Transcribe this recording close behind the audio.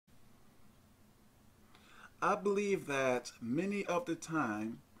I believe that many of the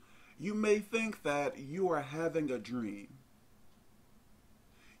time you may think that you are having a dream.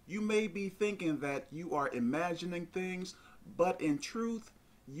 You may be thinking that you are imagining things, but in truth,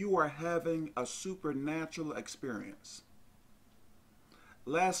 you are having a supernatural experience.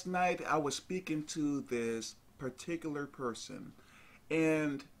 Last night, I was speaking to this particular person,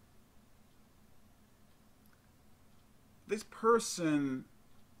 and this person,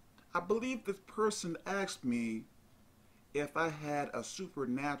 I believe this person asked me if I had a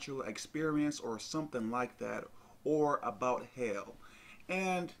supernatural experience or something like that, or about hell.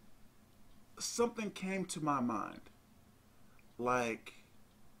 And something came to my mind. Like,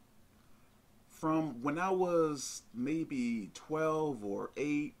 from when I was maybe 12 or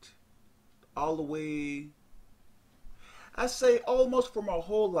 8, all the way, I say almost for my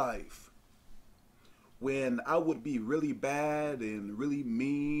whole life, when I would be really bad and really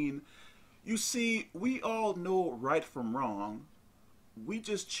mean. You see, we all know right from wrong. We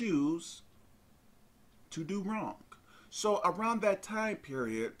just choose to do wrong. So around that time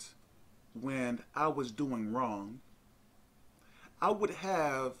period, when I was doing wrong, I would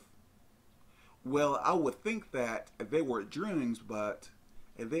have, well, I would think that they were dreams, but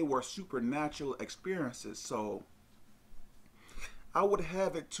they were supernatural experiences. So I would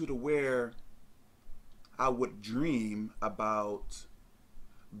have it to the where I would dream about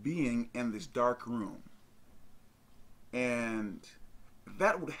being in this dark room. And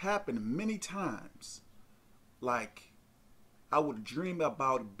that would happen many times. Like, I would dream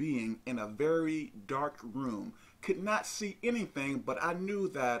about being in a very dark room. Could not see anything, but I knew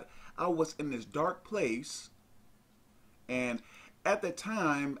that I was in this dark place. And at the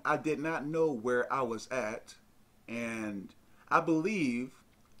time, I did not know where I was at. And I believe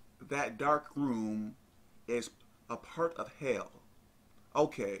that dark room is a part of hell.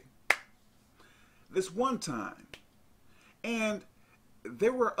 Okay, this one time, and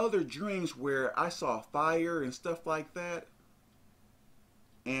there were other dreams where I saw fire and stuff like that,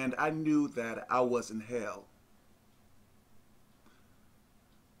 and I knew that I was in hell.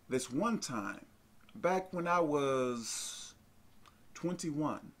 This one time, back when I was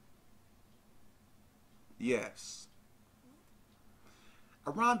 21, yes,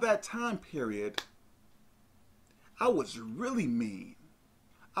 around that time period, I was really mean.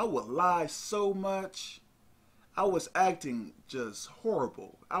 I would lie so much. I was acting just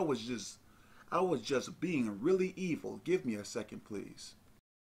horrible. I was just being really evil. Give me a second, please.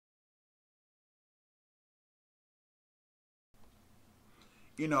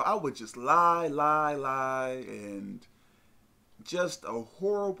 You know, I would just lie, and just a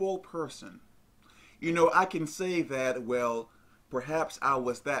horrible person. You know, I can say that, well, perhaps I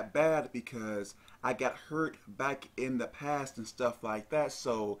was that bad because I got hurt back in the past and stuff like that.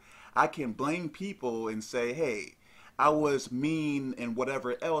 So I can blame people and say, hey, I was mean and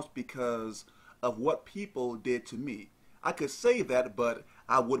whatever else because of what people did to me. I could say that, but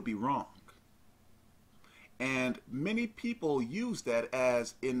I would be wrong. And many people use that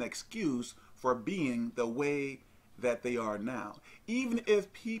as an excuse for being the way that they are now. Even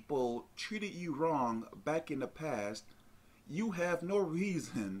if people treated you wrong back in the past, you have no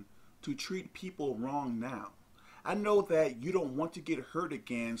reason to treat people wrong now. I know that you don't want to get hurt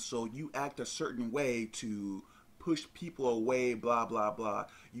again, so you act a certain way to push people away, blah, blah, blah.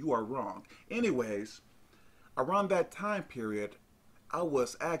 You are wrong. Anyways, around that time period, I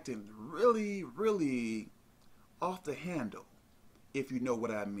was acting really off the handle, if you know what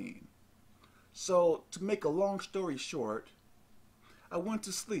I mean. So, to make a long story short, I went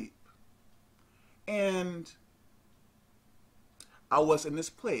to sleep. And I was in this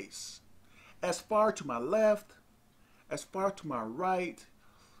place. As far to my left, as far to my right,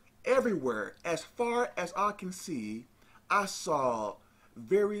 everywhere, as far as I can see, I saw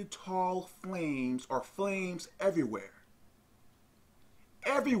very tall flames or flames everywhere.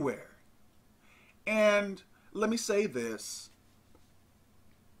 Everywhere. And let me say this.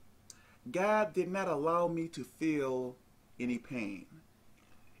 God did not allow me to feel any pain.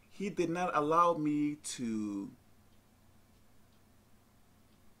 He did not allow me to,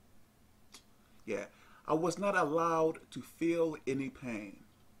 I was not allowed to feel any pain.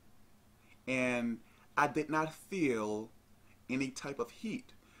 And I did not feel any type of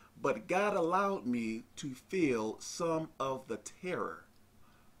heat. But God allowed me to feel some of the terror.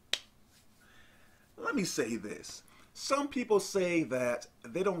 Let me say this. Some people say that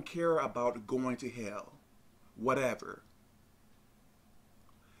they don't care about going to hell. Whatever.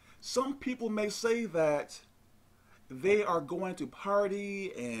 Some people may say that they are going to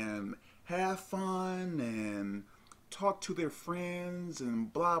party and have fun and talk to their friends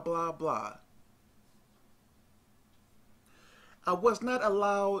and blah, blah, blah. I was not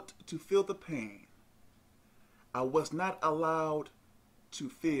allowed to feel the pain. I was not allowed to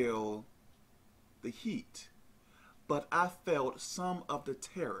feel the heat, but I felt some of the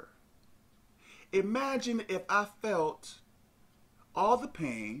terror. Imagine if I felt all the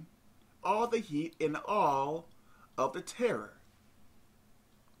pain, all the heat, and all of the terror.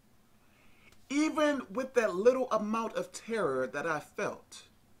 Even with that little amount of terror that I felt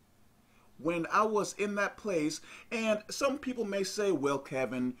when I was in that place, and some people may say, well,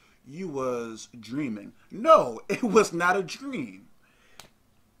 Kevin, you was dreaming. No, it was not a dream.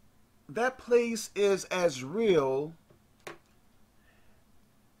 That place is as real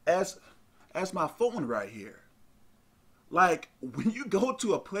as my phone right here. Like, when you go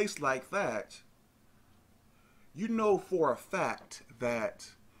to a place like that, you know for a fact that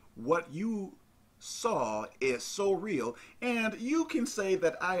what you saw is so real. And you can say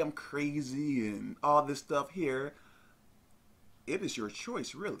that I am crazy and all this stuff here. It is your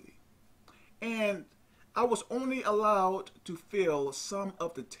choice, really. And I was only allowed to feel some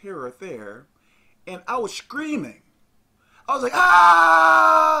of the terror there. And I was screaming. I was like,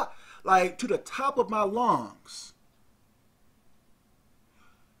 ah! Like, to the top of my lungs.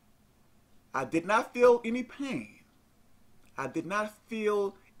 I did not feel any pain. I did not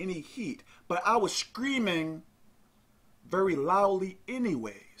feel any heat, but I was screaming very loudly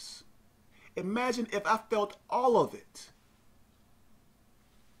anyways. Imagine if I felt all of it.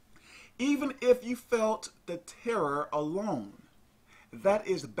 Even if you felt the terror alone, that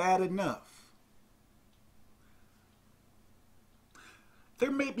is bad enough.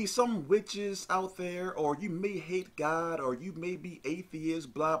 There may be some witches out there, or you may hate God, or you may be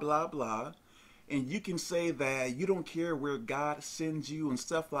atheist, blah, blah, blah. And you can say that you don't care where God sends you and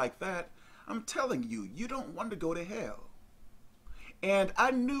stuff like that. I'm telling you, you don't want to go to hell. And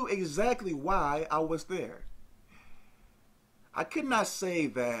I knew exactly why I was there. I could not say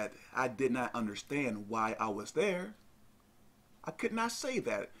that I did not understand why I was there. I could not say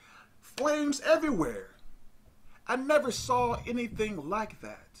that. Flames everywhere. I never saw anything like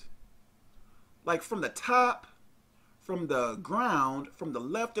that. Like from the top, from the ground, from the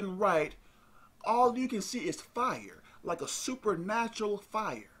left and right, all you can see is fire, like a supernatural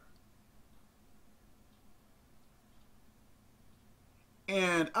fire.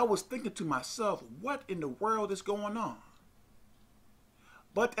 And I was thinking to myself, what in the world is going on?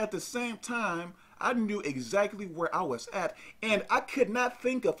 But at the same time, I knew exactly where I was at, and I could not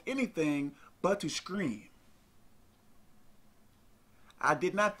think of anything but to scream. I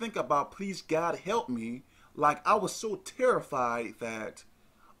did not think about, please God help me. Like, I was so terrified that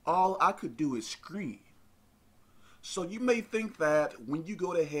all I could do is scream. So you may think that when you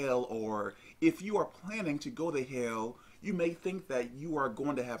go to hell, or if you are planning to go to hell, you may think that you are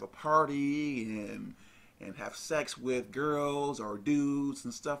going to have a party and have sex with girls or dudes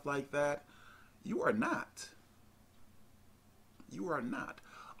and stuff like that. You are not. You are not.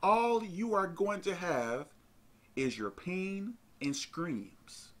 All you are going to have is your pain and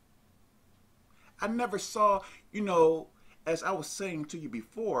screams. I never saw, as I was saying to you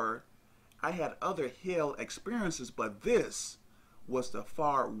before, I had other hell experiences, but this was the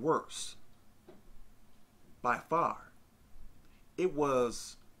far worse. By far. It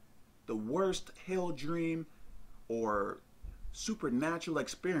was the worst hell dream or supernatural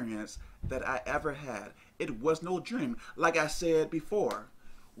experience that I ever had. It was no dream. Like I said before,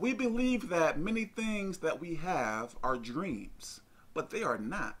 we believe that many things that we have are dreams, but they are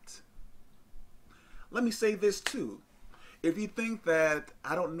not. Let me say this too. If you think that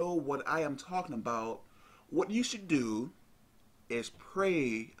I don't know what I am talking about, what you should do is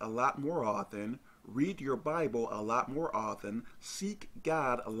pray a lot more often, read your Bible a lot more often, seek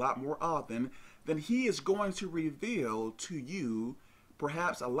God a lot more often, then He is going to reveal to you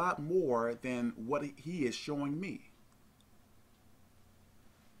perhaps a lot more than what He is showing me.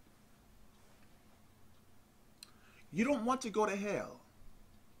 You don't want to go to hell.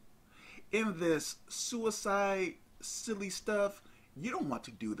 In this suicide silly stuff, you don't want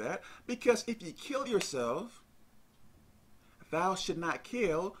to do that, because if you kill yourself, thou should not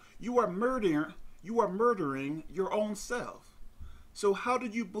kill, you are murdering your own self. So how do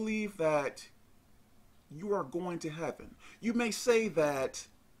you believe that you are going to heaven? You may say that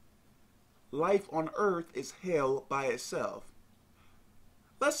life on earth is hell by itself.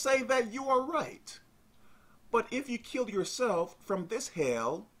 Let's say that you are right. But if you kill yourself from this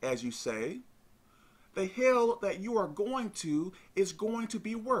hell, as you say, the hell that you are going to is going to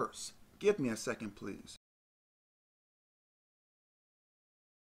be worse. Give me a second, please.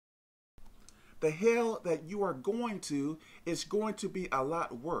 The hell that you are going to is going to be a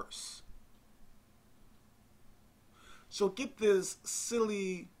lot worse. So get this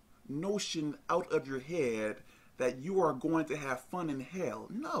silly notion out of your head that you are going to have fun in hell.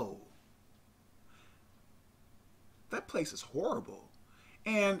 No. That place is horrible.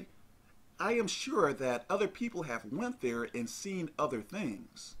 And I am sure that other people have went there and seen other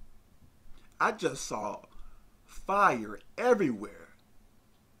things. I just saw fire everywhere.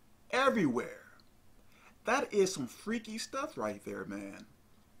 Everywhere. That is some freaky stuff right there, man.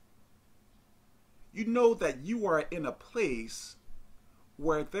 You know that you are in a place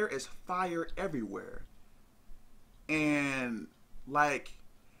where there is fire everywhere. And, like,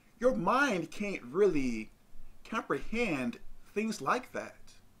 your mind can't really comprehend things like that.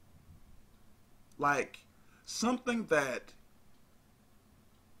 Like, something that...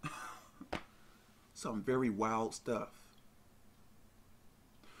 some very wild stuff.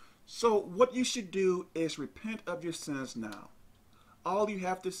 So what you should do is repent of your sins now. All you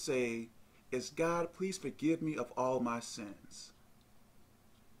have to say is, God, please forgive me of all my sins.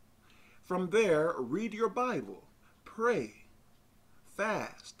 From there, read your Bible, pray,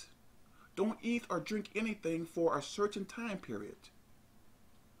 fast. Don't eat or drink anything for a certain time period.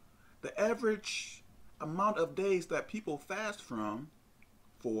 The average amount of days that people fast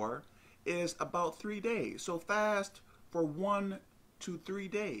for is about 3 days. So fast for 1 to 3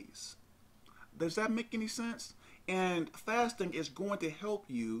 days. Does that make any sense? And fasting is going to help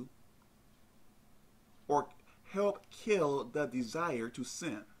you, or help kill the desire to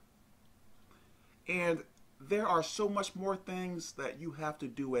sin. And there are so much more things that you have to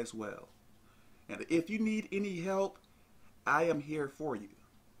do as well. And if you need any help, I am here for you.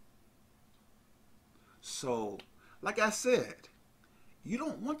 So, like I said, you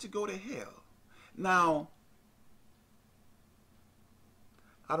don't want to go to hell. Now,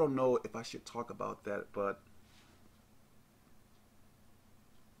 I don't know if I should talk about that, but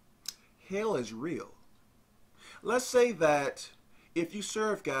hell is real. Let's say that if you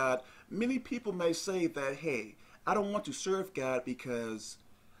serve God, many people may say that, hey, I don't want to serve God because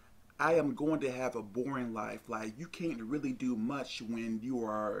I am going to have a boring life. Like, you can't really do much when you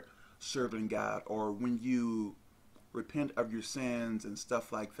are serving God, or when you repent of your sins and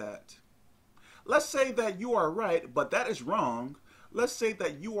stuff like that. Let's say that you are right, but that is wrong. Let's say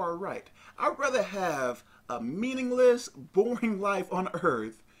that you are right. I'd rather have a meaningless, boring life on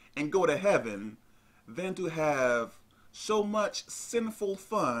earth and go to heaven than to have so much sinful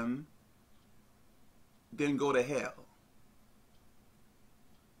fun than go to hell.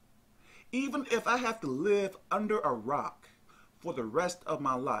 Even if I have to live under a rock for the rest of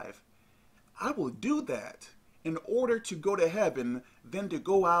my life, I will do that in order to go to heaven than to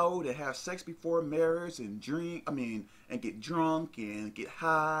go out and have sex before marriage and and get drunk and get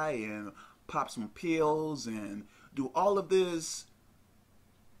high and pop some pills and do all of this.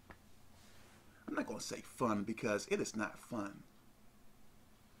 I'm not going to say fun, because it is not fun.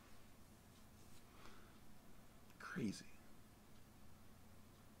 Crazy.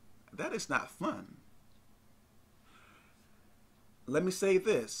 That is not fun. Let me say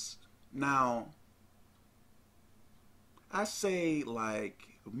this. Now, I say like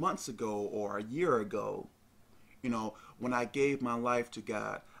months ago or a year ago, when I gave my life to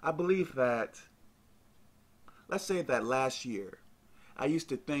God, I believe that, let's say that last year, I used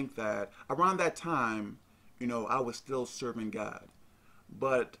to think that around that time, I was still serving God.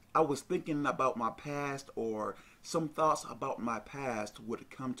 But I was thinking about my past, or some thoughts about my past would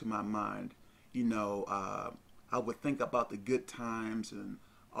come to my mind. I would think about the good times and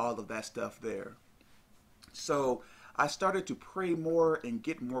all of that stuff there. So I started to pray more and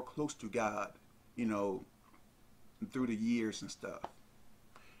get more close to God, through the years and stuff.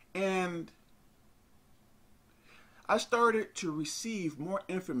 And I started to receive more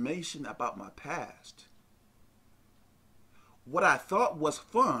information about my past. What I thought was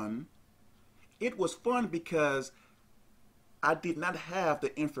fun, it was fun because I did not have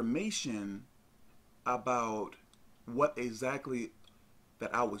the information about what exactly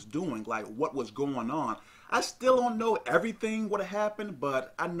that I was doing, like what was going on. I still don't know everything what happened,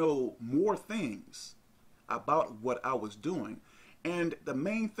 but I know more things about what I was doing. And the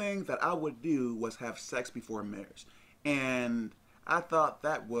main thing that I would do was have sex before marriage. And I thought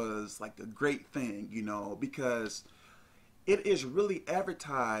that was like a great thing, because it is really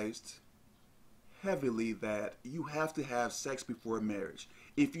advertised heavily that you have to have sex before marriage.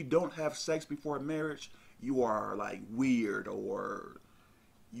 If you don't have sex before marriage, you are like weird, or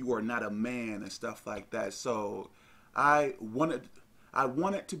you are not a man and stuff like that. So I wanted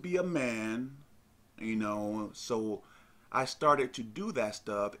to be a man, so I started to do that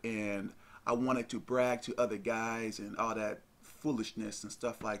stuff, and I wanted to brag to other guys and all that foolishness and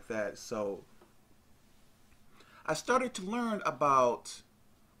stuff like that. So I started to learn about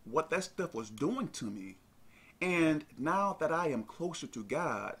what that stuff was doing to me. And now that I am closer to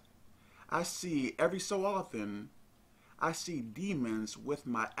God, I see every so often, I see demons with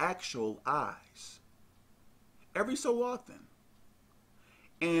my actual eyes. Every so often.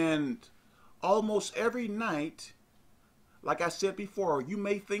 And almost every night, like I said before, you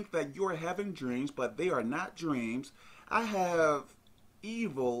may think that you're having dreams, but they are not dreams. I have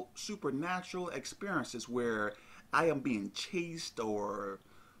evil supernatural experiences where I am being chased, or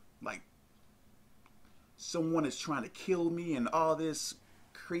like someone is trying to kill me and all this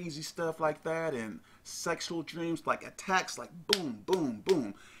crazy stuff like that, and sexual dreams, like attacks, like boom, boom,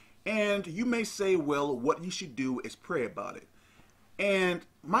 boom. And you may say, well, what you should do is pray about it. And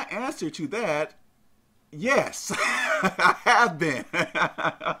my answer to that, yes, I have been.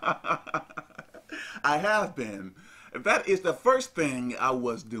 I have been. That is the first thing I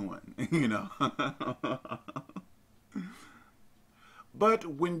was doing, you know. But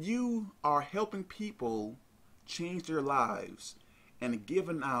when you are helping people change their lives and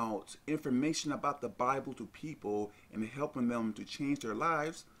giving out information about the Bible to people and helping them to change their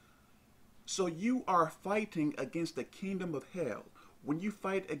lives, so you are fighting against the kingdom of hell. When you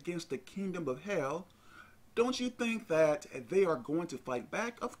fight against the kingdom of hell, don't you think that they are going to fight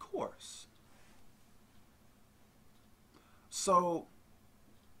back? Of course. So,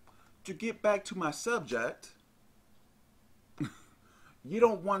 to get back to my subject, you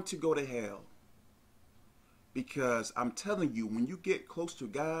don't want to go to hell. Because I'm telling you, when you get close to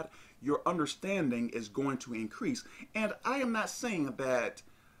God, your understanding is going to increase. And I am not saying that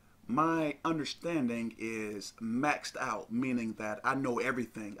my understanding is maxed out, meaning that I know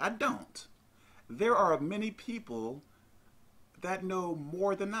everything. I don't. There are many people that know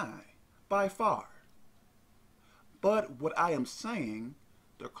more than I, by far. But what I am saying,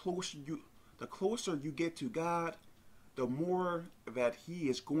 the closer you get to God, the more that He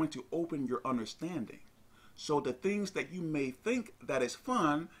is going to open your understanding. So the things that you may think that is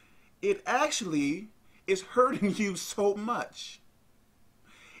fun, it actually is hurting you so much.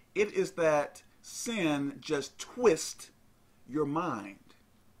 It is that sin just twists your mind.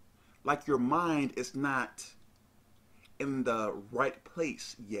 Like your mind is not in the right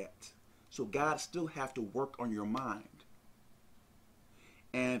place yet. So God still have to work on your mind.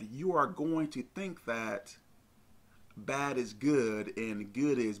 And you are going to think that bad is good and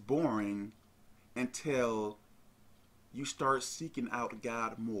good is boring until you start seeking out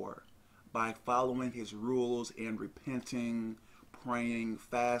God more by following His rules and repenting, praying,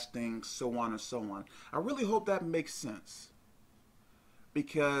 fasting, so on and so on. I really hope that makes sense.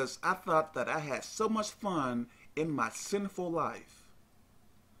 Because I thought that I had so much fun in my sinful life.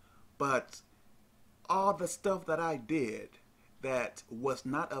 But all the stuff that I did that was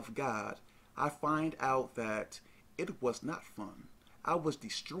not of God, I find out that it was not fun. I was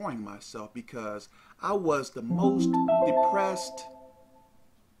destroying myself because I was the most depressed,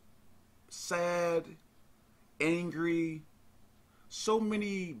 sad, angry, so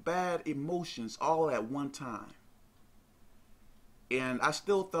many bad emotions all at one time. And I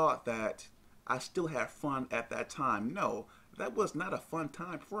still thought that I still had fun at that time. No, that was not a fun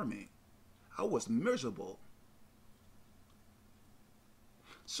time for me. I was miserable.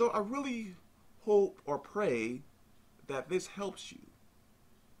 So I really hope or pray that this helps you.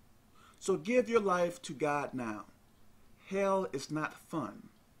 So give your life to God now. Hell is not fun.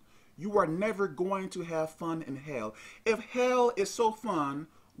 You are never going to have fun in hell. If hell is so fun,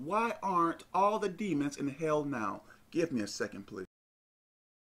 why aren't all the demons in hell now? Give me a second, please.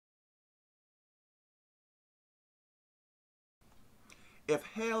 If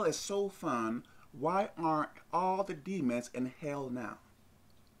hell is so fun, why aren't all the demons in hell now?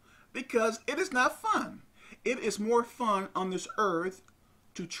 Because it is not fun. It is more fun on this earth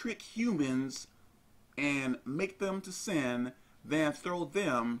to trick humans and make them to sin than throw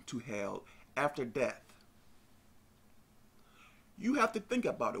them to hell after death. You have to think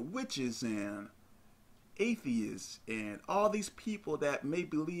about it. Witches and atheists and all these people that may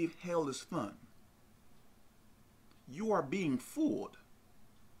believe hell is fun. You are being fooled.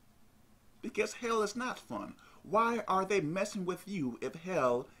 Because hell is not fun. Why are they messing with you if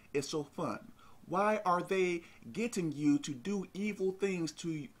hell is so fun? Why are they getting you to do evil things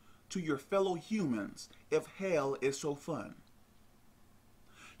to your fellow humans if hell is so fun?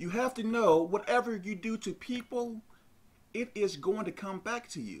 You have to know whatever you do to people, it is going to come back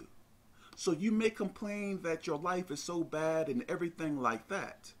to you. So you may complain that your life is so bad and everything like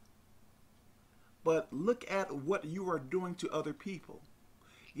that. But look at what you are doing to other people.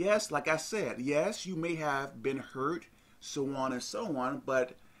 Yes, like I said, yes, you may have been hurt, so on and so on,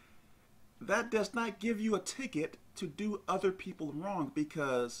 but that does not give you a ticket to do other people wrong,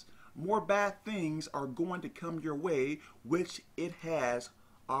 because more bad things are going to come your way, which it has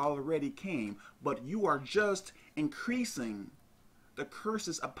already came. But you are just increasing the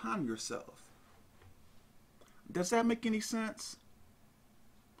curses upon yourself. Does that make any sense?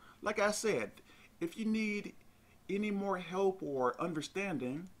 Like I said, if you need any more help or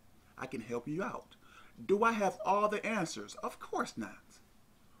understanding, I can help you out. Do I have all the answers? Of course not.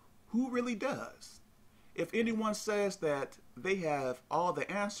 Who really does? If anyone says that they have all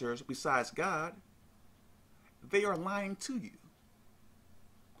the answers besides God, they are lying to you.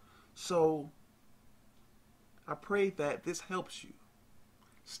 So, I pray that this helps you.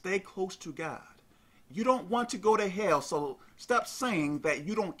 Stay close to God. You don't want to go to hell, so stop saying that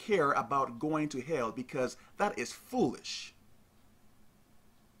you don't care about going to hell, because that is foolish.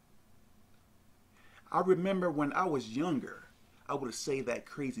 I remember when I was younger, I would say that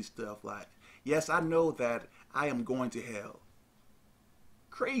crazy stuff like, yes, I know that I am going to hell.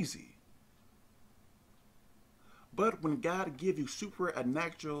 Crazy. But when God gives you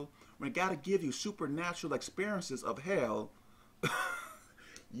supernatural experiences of hell,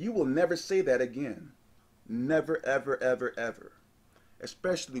 you will never say that again. Never, ever, ever, ever.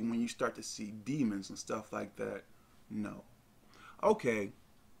 Especially when you start to see demons and stuff like that. No. Okay.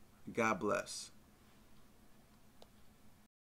 God bless.